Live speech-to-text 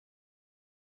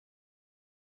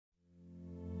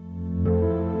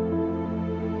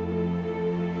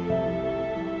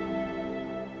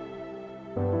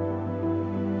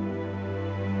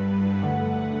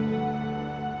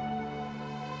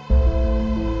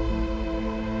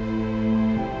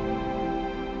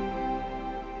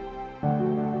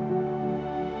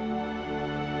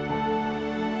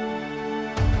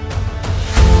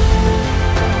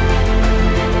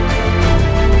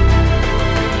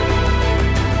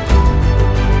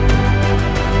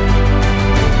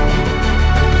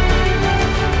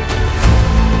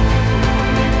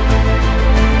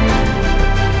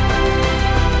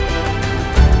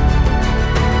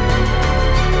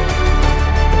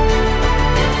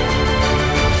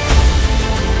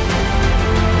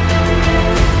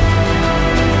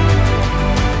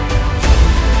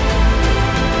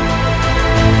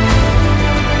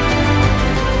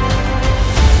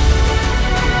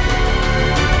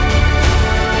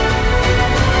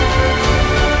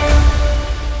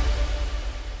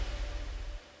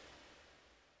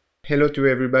Hello to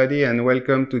everybody and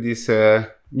welcome to this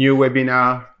new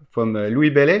webinar from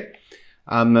Louis Bélet.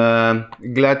 I'm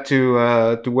glad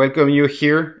to welcome you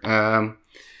here. I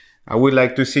would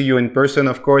like to see you in person,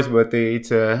 of course, but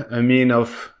it's a mean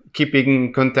of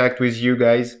keeping contact with you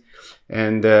guys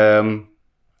and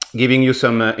giving you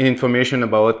some information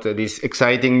about this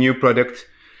exciting new product,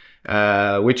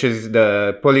 which is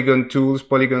the polygon tools,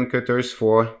 polygon cutters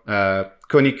for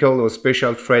conical or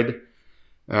special thread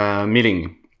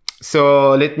milling.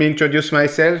 So let me introduce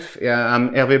myself.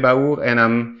 I'm Hervé Baour and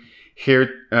I'm here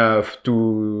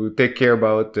to take care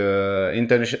about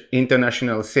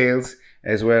international sales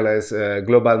as well as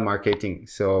global marketing.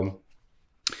 So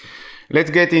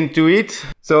let's get into it.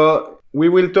 So we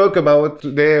will talk about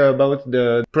today about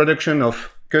the production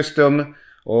of custom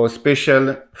or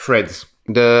special threads.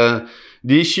 The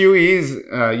issue is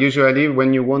usually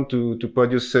when you want to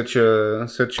produce such a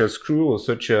screw or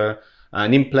such an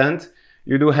implant,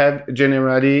 you do have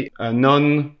generally a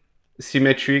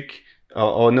non-symmetric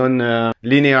or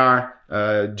non-linear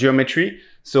geometry.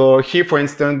 So here, for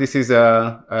instance, this is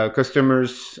a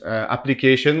customer's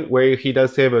application where he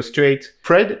does have a straight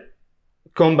thread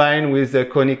combined with a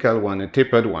conical one, a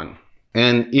tapered one.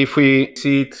 And if we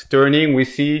see it turning, we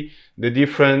see the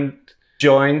different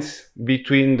joints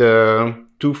between the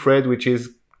two threads, which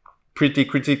is pretty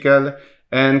critical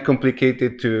and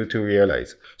complicated to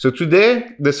realize. So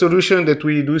today, the solution that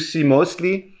we do see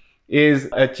mostly is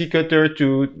a T-cutter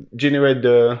to generate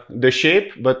the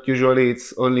shape, but usually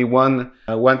it's only one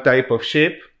type of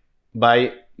shape,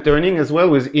 by turning as well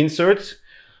with inserts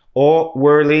or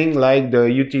whirling like the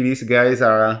utilities guys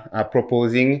are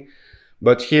proposing.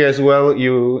 But here as well,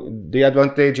 the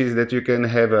advantage is that you can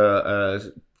have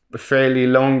a fairly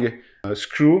long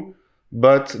screw,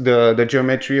 but the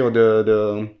geometry or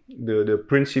the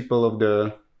principle of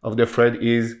the thread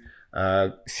is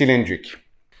cylindric.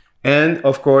 And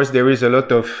of course, there is a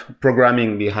lot of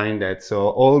programming behind that. So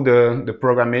all the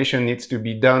programmation needs to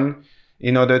be done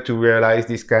in order to realize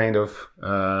this kind of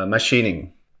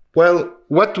machining. Well,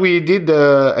 what we did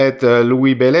at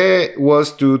Louis Bélet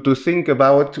was to think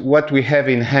about what we have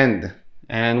in hand.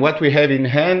 And what we have in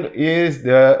hand is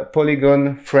the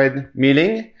polygon thread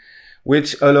milling,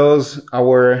 which allows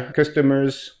our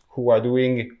customers who are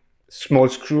doing small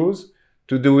screws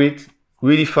to do it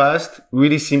really fast,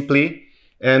 really simply,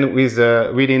 and with a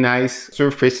really nice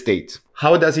surface state.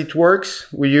 How does it work?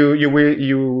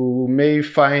 You may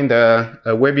find a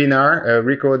webinar, a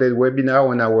recorded webinar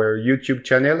on our YouTube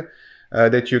channel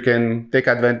that you can take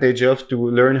advantage of to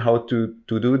learn how to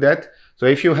do that. So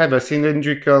if you have a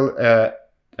cylindrical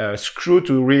screw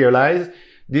to realize,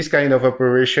 this kind of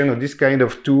operation or this kind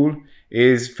of tool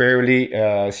is fairly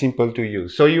simple to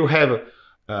use. So you have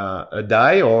a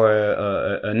die or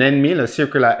an end mill, a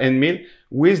circular end mill,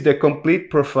 with the complete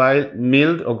profile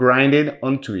milled or grinded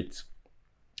onto it.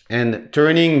 And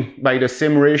turning by the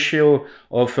same ratio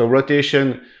of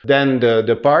rotation than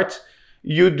the part,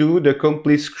 you do the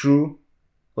complete screw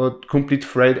or complete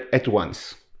thread at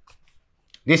once.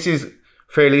 This is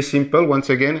fairly simple, once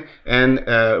again, and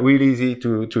really easy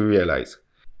to realize.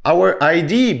 Our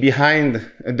idea behind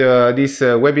this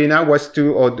webinar was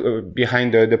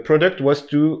behind the product was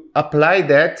to apply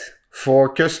that for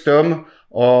custom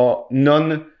or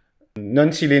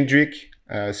non-cylindric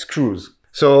screws.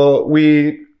 So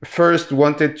we first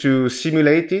wanted to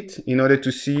simulate it in order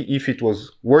to see if it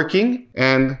was working.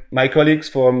 And my colleagues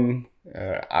from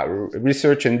our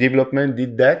research and development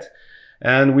did that.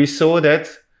 And we saw that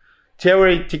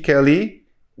theoretically,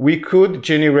 we could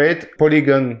generate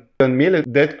polygon mill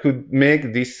that could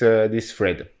make this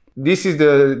thread. This is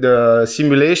the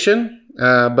simulation,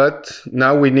 but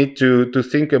now we need to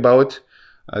think about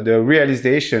the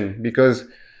realization, because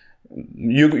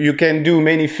you can do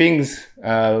many things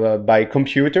by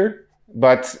computer,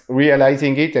 but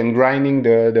realizing it and grinding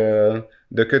the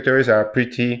cutters are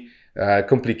pretty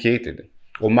complicated,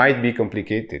 or might be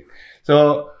complicated.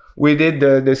 So we did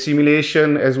the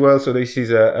simulation as well. So this is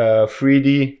a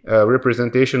 3D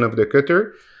representation of the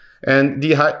cutter. And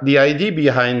the idea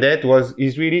behind that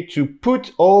is really to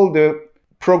put all the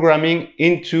programming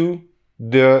into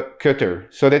the cutter.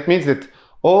 So that means that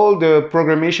all the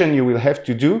programmation you will have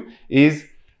to do is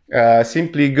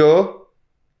simply go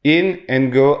in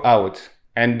and go out,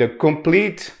 and the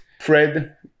complete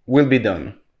thread will be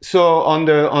done. So on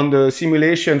the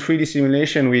simulation, 3D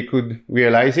simulation, we could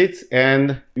realize it,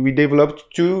 and we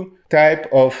developed two types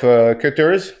of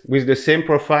cutters with the same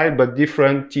profile but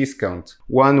different teeth count.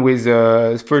 One with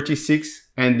 36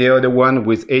 and the other one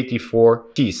with 84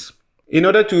 teeth. In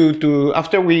order to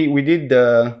after we did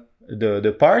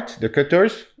the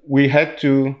cutters, we had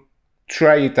to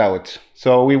try it out.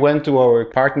 So we went to our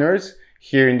partners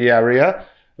here in the area.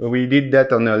 We did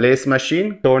that on a lathe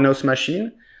machine, Tornos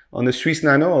machine, on a Swiss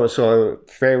Nano, also a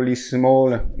fairly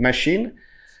small machine,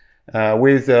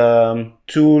 with a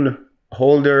tool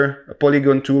holder, a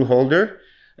polygon tool holder.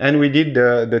 And we did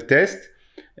the test.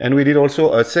 And we did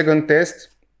also a second test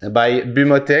by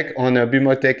Bumotech on a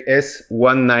Bumotech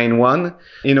S191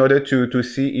 in order to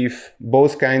see if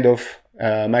both kind of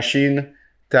machine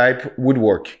type would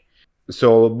work.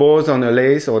 So both on a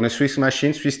lathe, on a Swiss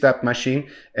machine, Swiss tap machine,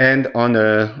 and on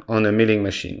a milling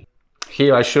machine.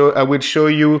 Here I will show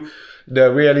you the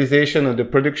realization of the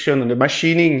production and the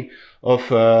machining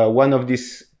of one of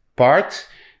these parts.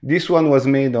 This one was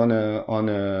made on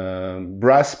a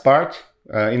brass part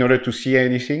in order to see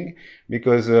anything,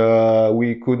 because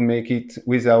we could make it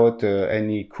without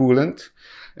any coolant.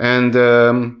 And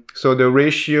so the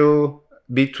ratio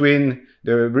between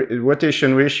the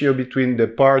rotation ratio between the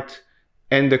part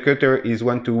and the cutter is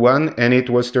 1:1, and it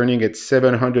was turning at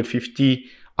 750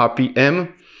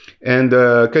 RPM, and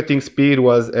the cutting speed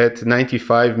was at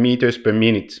 95 meters per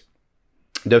minute.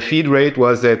 The feed rate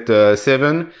was at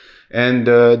 7, and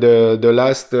the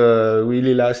last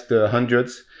really last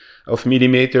hundreds of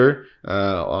millimeter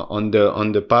on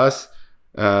the pass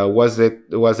was at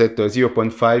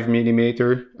 0.5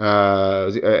 millimeter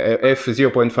f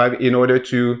 0.5 in order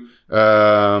to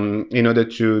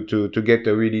get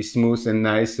a really smooth and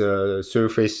nice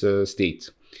surface state.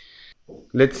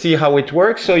 Let's see how it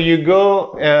works. So you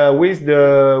go with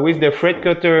the thread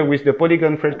cutter, with the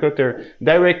polygon thread cutter,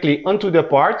 directly onto the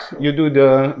part. You do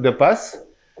the pass,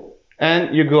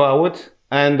 and you go out,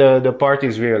 and the part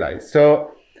is realized.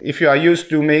 So if you are used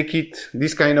to make it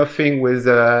this kind of thing with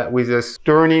a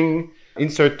turning,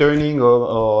 insert turning,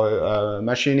 or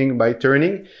machining by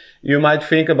turning, you might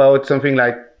think about something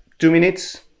like 2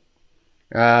 minutes,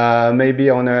 maybe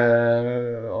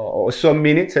or some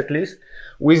minutes at least.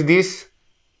 With this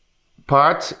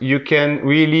part, you can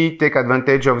really take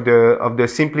advantage of the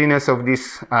simpleness of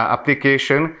this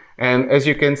application. And as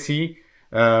you can see,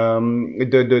 the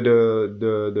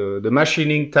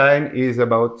machining time is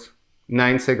about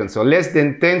 9 seconds, so less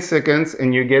than 10 seconds,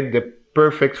 and you get the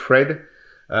perfect thread.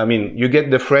 I mean, you get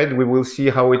the thread. We will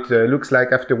see how it looks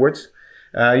like afterwards.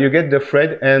 You get the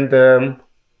thread, and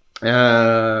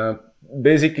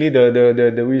basically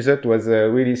the result was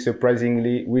really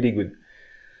surprisingly really good.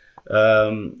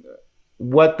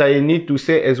 What I need to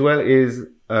say as well is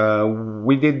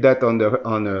we did that on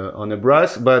a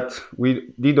brass, but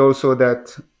we did also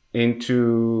that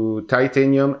into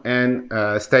titanium and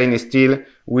stainless steel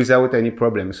without any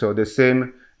problem. So the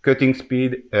same cutting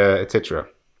speed, etc.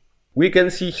 We can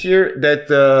see here that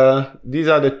these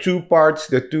are the two parts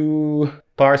that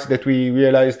we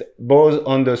realized both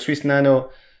on the Swiss Nano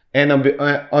and on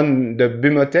the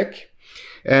Bumotech.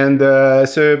 And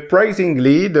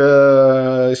surprisingly,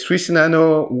 the Swiss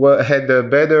Nano had a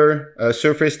better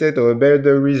surface state, or a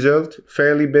better result,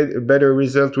 better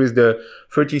result with the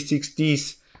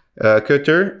 3060s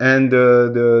cutter, and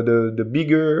the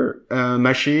bigger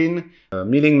machine,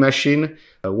 milling machine,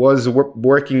 was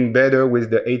working better with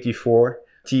the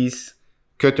 84Ts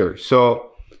cutter. So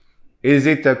is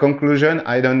it a conclusion?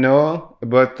 I don't know,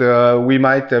 but we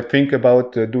might think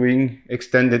about doing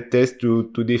extended tests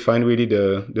to define really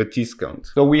the T's count.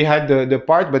 So we had the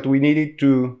part, but we needed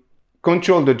to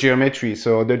control the geometry.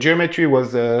 So the geometry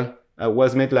was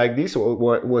made like this, or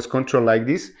was controlled like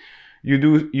this. You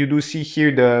do see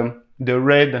here the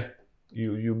red.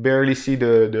 You barely see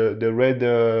the red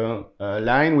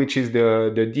line, which is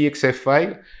the DXF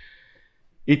file.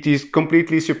 It is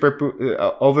completely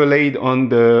overlaid on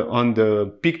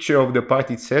the picture of the part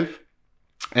itself,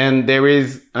 and there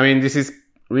is, I mean, this is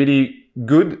really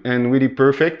good and really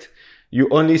perfect. You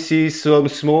only see some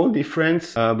small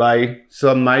difference by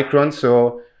some microns,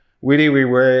 so really we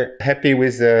were happy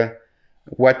with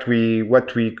what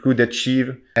we could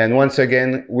achieve. And once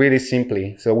again, really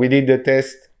simply. So we did the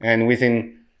test, and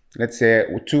within, let's say,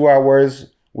 2 hours,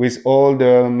 with all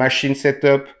the machine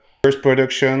setup, first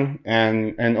production,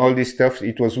 and all this stuff,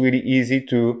 it was really easy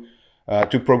to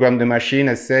program the machine.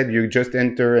 As said, you just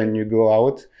enter and you go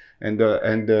out, and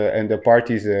the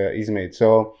part is made.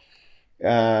 So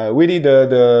really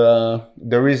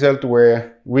the results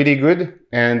were really good,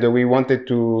 and we wanted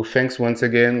to thanks once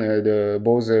again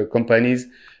both companies,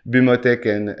 Bumotech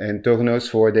and Tornos,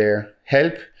 for their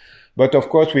help. But of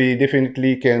course, we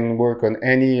definitely can work on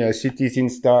any Citizen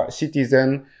Star,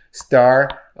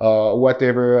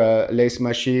 whatever lathe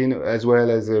machine, as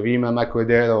well as a Vima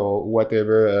Macodel or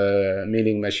whatever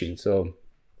milling machine. So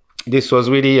this was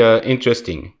really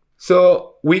interesting.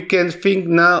 So we can think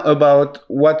now about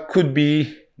what could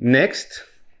be next,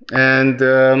 and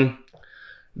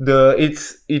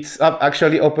it's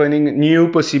actually opening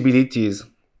new possibilities.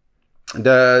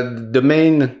 The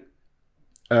main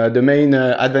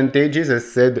advantages,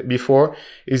 as said before,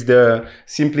 is the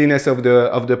simpleness of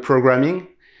the programming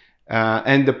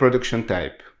and the production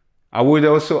type. I would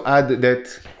also add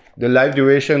that the life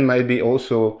duration might be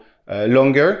also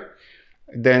longer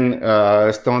than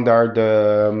standard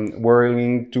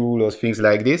whirling tool or things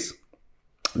like this,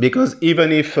 because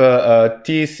even if a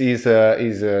teeth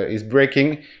is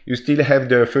breaking, you still have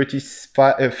the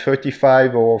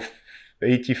 35 or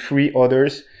 83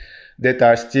 others that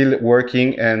are still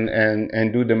working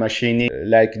and do the machining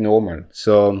like normal.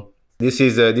 So this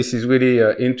is really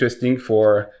interesting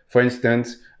for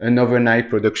instance, an overnight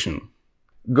production.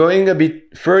 Going a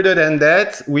bit further than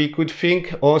that, we could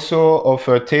think also of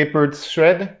a tapered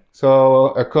thread. So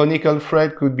a conical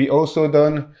thread could be also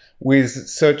done with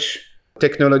such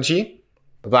technology.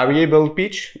 Variable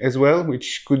pitch as well,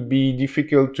 which could be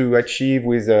difficult to achieve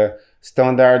with a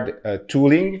standard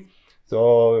tooling.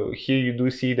 So here you do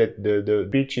see that the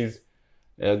pitch is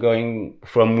going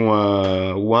from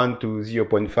 1 to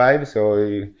 0.5.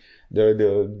 So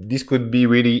this could be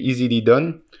really easily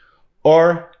done.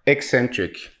 Or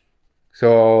eccentric.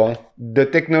 So the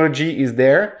technology is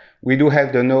there. We do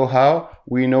have the know-how.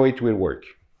 We know it will work.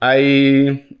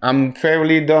 I'm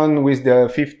fairly done with the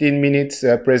 15 minutes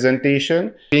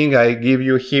presentation. I give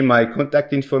you here my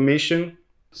contact information.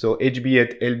 So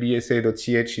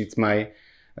hb@lbsa.ch, it's my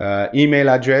email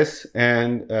address,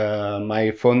 and my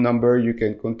phone number. You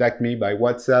can contact me by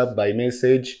WhatsApp, by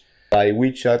message, by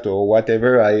WeChat or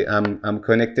whatever. I'm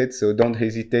connected, so don't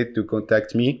hesitate to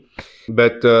contact me.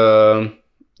 But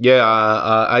yeah,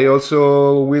 I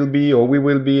also will be, or we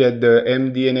will be, at the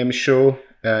MD&M show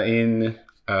in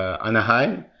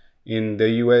Anaheim in the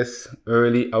US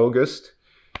early August.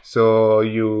 So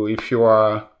if you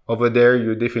are over there,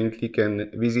 you definitely can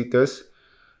visit us.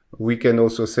 We can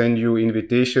also send you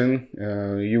invitation.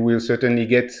 You will certainly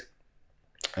get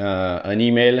an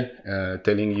email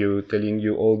telling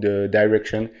you all the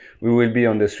direction. We will be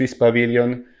on the Swiss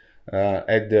pavilion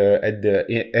at the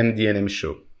MD&M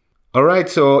show. All right.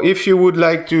 So if you would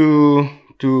like to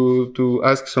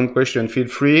ask some question, feel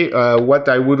free. What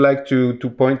I would like to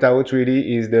point out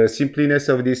really is the simpleness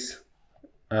of this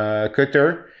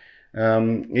cutter.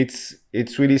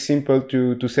 It's really simple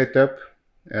to set up.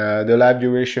 The life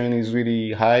duration is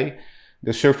really high.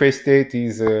 The surface state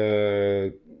is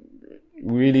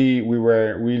we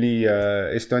were really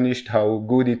astonished how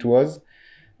good it was,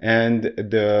 and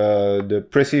the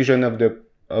precision of the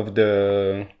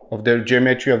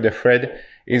geometry of the thread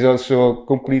is also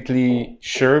completely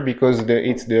sure, because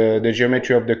it's the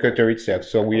geometry of the cutter itself.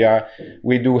 So we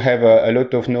do have a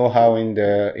lot of know-how in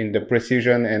the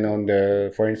precision and on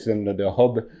for instance, the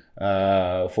hub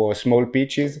for small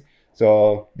pitches.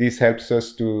 So this helps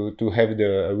us to have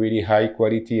the really high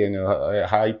quality and a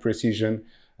high precision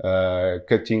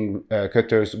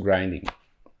cutters grinding.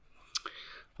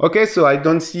 Okay, so I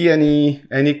don't see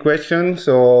any questions.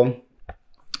 So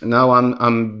now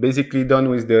I'm basically done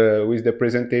with the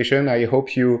presentation. I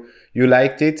hope you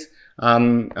liked it.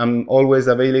 I'm always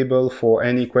available for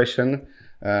any question.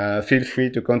 Feel free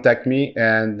to contact me,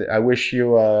 and I wish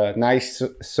you a nice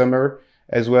summer,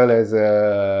 as well as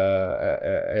a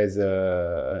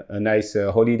nice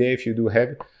holiday if you do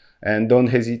have. And don't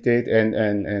hesitate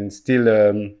and still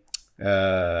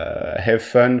have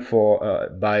fun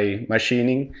by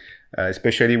machining,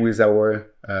 especially with our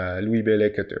Louis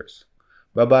Bélet cutters.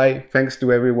 Bye bye. Thanks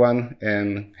to everyone,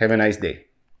 and have a nice day.